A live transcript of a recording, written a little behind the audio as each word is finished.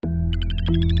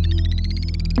Hey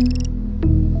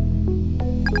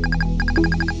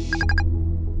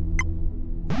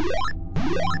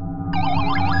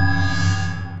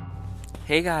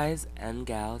guys and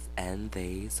gals and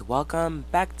theys, welcome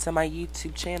back to my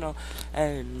YouTube channel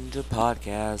and a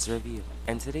podcast review.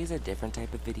 And today's a different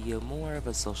type of video, more of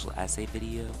a social essay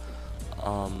video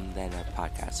than a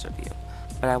podcast review.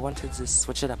 But I wanted to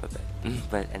switch it up a bit.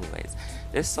 But anyways,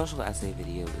 this social essay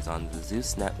video is on the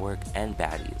Zeus network and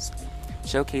Baddies,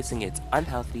 showcasing its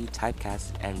unhealthy,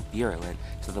 typecasted, and virulent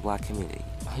to the black community.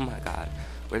 Oh my god,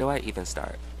 where do I even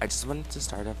start? I just wanted to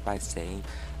start off by saying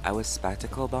I was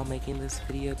skeptical about making this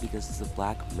video because as a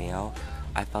black male,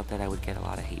 I felt that I would get a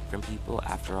lot of hate from people.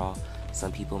 After all,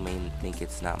 some people may think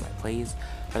it's not my place,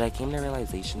 but I came to the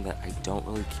realization that I don't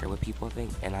really care what people think,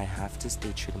 and I have to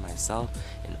stay true to myself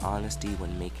and honesty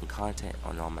when making content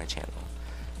on my channel.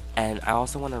 And I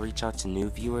also want to reach out to new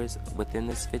viewers within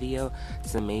this video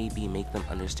to maybe make them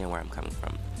understand where I'm coming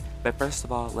from. But first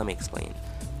of all, let me explain.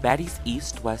 Baddies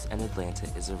East, West, and Atlanta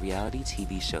is a reality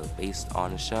TV show based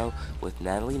on a show with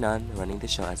Natalie Nunn running the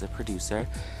show as a producer,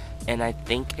 and I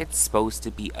think it's supposed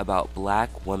to be about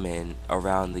black women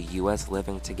around the US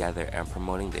living together and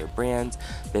promoting their brands,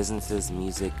 businesses,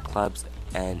 music, clubs,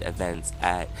 and events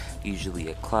at usually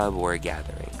a club or a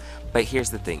gathering. But here's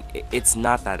the thing, it's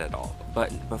not that at all.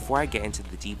 But before I get into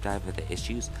the deep dive of the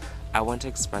issues, I want to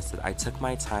express that I took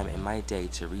my time in my day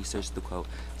to research the quote,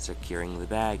 securing the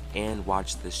bag, and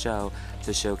watch the show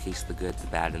to showcase the good, the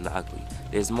bad, and the ugly.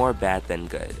 There's more bad than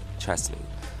good, trust me.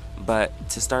 But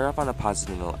to start off on a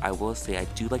positive note, I will say I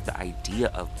do like the idea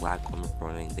of black women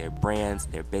promoting their brands,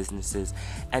 their businesses,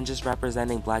 and just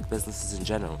representing black businesses in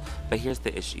general. But here's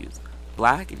the issues.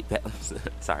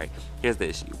 Here's the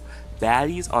issue.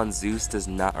 Baddies on Zeus does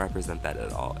not represent that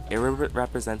at all. It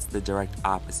represents the direct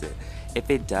opposite. If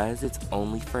it does, it's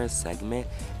only for a segment,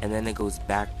 and then it goes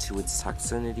back to its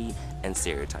toxicity and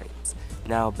stereotypes.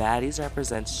 Now, Baddies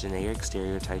represents generic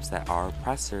stereotypes that our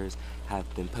oppressors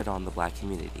have been put on the black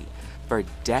community. For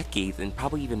decades, and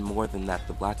probably even more than that,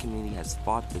 the black community has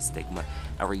fought this stigma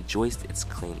and rejoiced its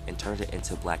claim and turned it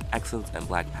into black excellence and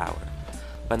black power.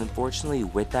 But unfortunately,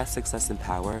 with that success and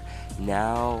power,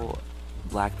 now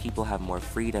black people have more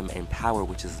freedom and power,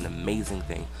 which is an amazing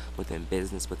thing within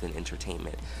business, within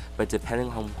entertainment. But depending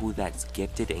on who that's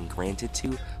gifted and granted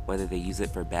to, whether they use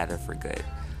it for bad or for good.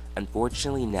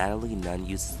 Unfortunately, Natalie Nunn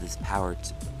uses this power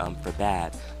for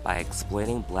bad by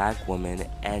exploiting black women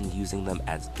and using them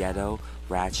as ghetto,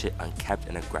 ratchet, unkept,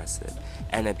 and aggressive,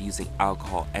 and abusing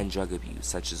alcohol and drug abuse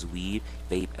such as weed,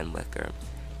 vape, and liquor.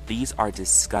 These are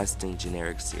disgusting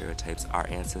generic stereotypes our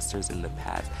ancestors in the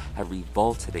past have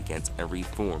revolted against and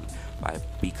reformed by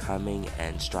becoming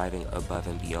and striving above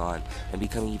and beyond and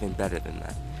becoming even better than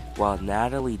that. While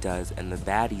Natalie does and the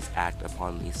Baddies act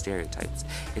upon these stereotypes,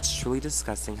 it's truly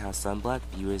disgusting how some black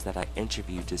viewers that I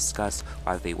interview discuss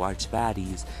why they watch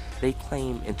Baddies. They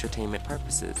claim entertainment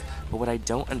purposes, but what I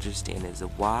don't understand is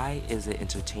why is it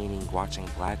entertaining watching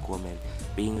black women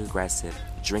being aggressive,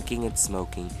 drinking and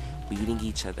smoking, beating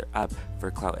each other up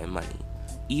for clout and money.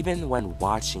 Even when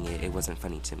watching it, it wasn't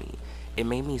funny to me. It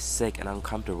made me sick and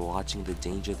uncomfortable watching the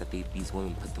danger that these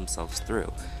women put themselves through.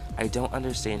 I don't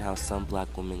understand how some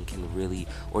black women can really,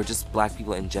 or just black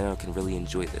people in general can really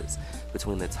enjoy this.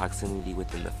 Between the toxicity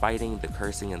within the fighting, the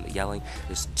cursing, and the yelling,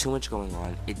 there's too much going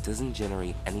on. It doesn't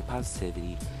generate any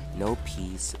positivity, no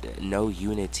peace, no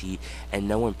unity, and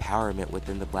no empowerment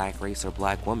within the black race or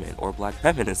black woman, or black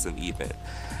feminism even.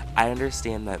 I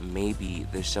understand that maybe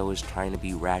the show is trying to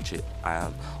be ratchet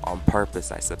on purpose,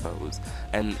 I suppose.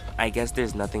 And I guess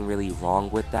there's nothing really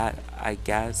wrong with that, I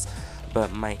guess.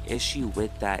 But my issue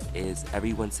with that is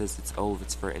everyone says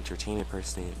it's for entertainment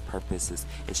purposes,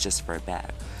 it's just for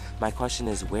bad. My question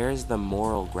is, where is the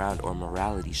moral ground or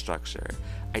morality structure?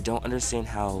 I don't understand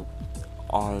how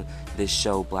on this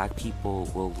show black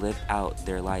people will live out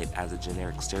their life as a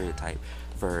generic stereotype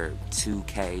for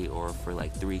 2K or for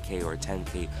like 3K or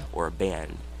 10K or a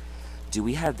band. Do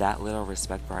we have that little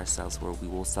respect for ourselves where we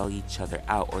will sell each other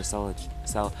out or sell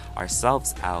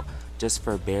ourselves out just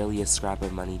for barely a scrap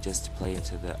of money just to play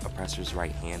into the oppressor's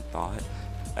right hand thought?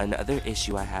 Another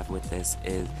issue I have with this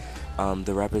is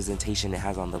the representation it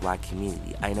has on the black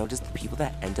community. I noticed the people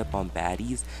that end up on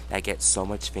Baddies that get so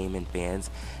much fame and fans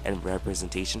and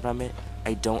representation from it,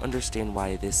 I don't understand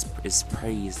why this is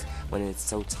praised when it's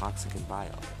so toxic and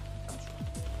vile.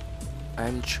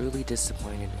 I'm truly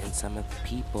disappointed in some of the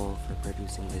people for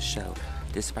producing this show.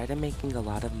 Despite it making a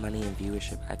lot of money and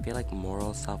viewership, I feel like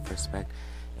moral self-respect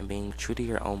and being true to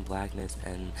your own blackness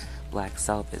and black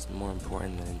self is more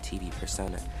important than TV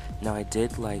persona. Now, I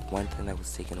did like one thing that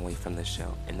was taken away from the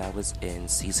show, and that was in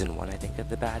season 1, I think, of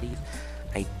the Baddies.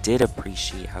 I did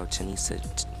appreciate how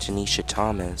Tanisha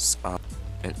Thomas,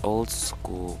 an old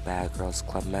school Bad Girls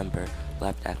Club member,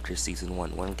 left after season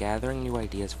 1. When gathering new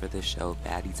ideas for the show,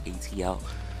 Baddies ATL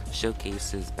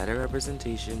showcases better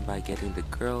representation by getting the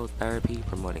girls therapy,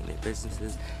 promoting their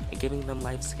businesses, and giving them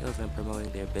life skills and promoting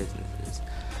their businesses.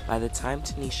 By the time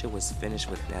Tanisha was finished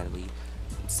with Natalie,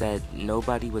 said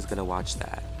nobody was gonna watch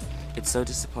that. It's so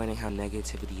disappointing how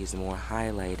negativity is more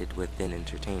highlighted within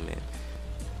entertainment.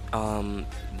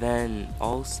 Then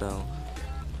also,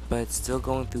 but still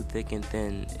going through thick and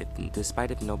thin,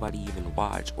 despite if nobody even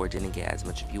watched or didn't get as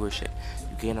much viewership,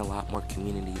 you gain a lot more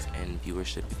communities and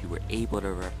viewership if you were able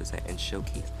to represent and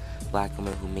showcase black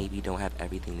women who maybe don't have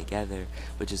everything together,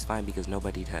 which is fine because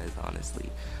nobody does, honestly,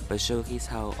 but showcase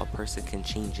how a person can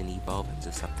change and evolve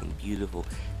into something beautiful,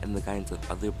 and the kinds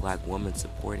of other black women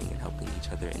supporting and helping each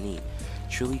other in need,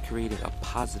 truly creating a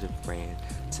positive brand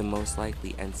to most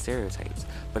likely end stereotypes.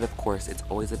 But of course, it's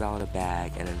always about a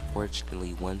bag, and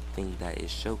unfortunately, one thing that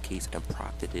is showcased and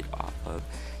profited off of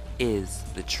is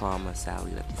the trauma,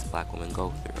 sadly, that these black women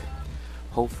go through.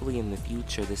 Hopefully in the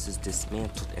future this is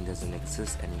dismantled and doesn't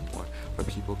exist anymore, where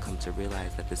people come to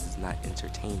realize that this is not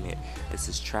entertainment, this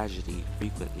is tragedy,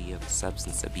 frequently of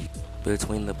substance abuse,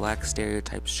 between the black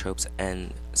stereotypes, tropes,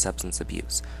 and substance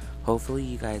abuse. Hopefully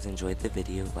you guys enjoyed the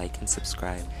video, like and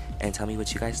subscribe, and tell me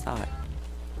what you guys thought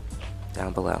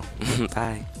down below.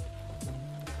 Bye.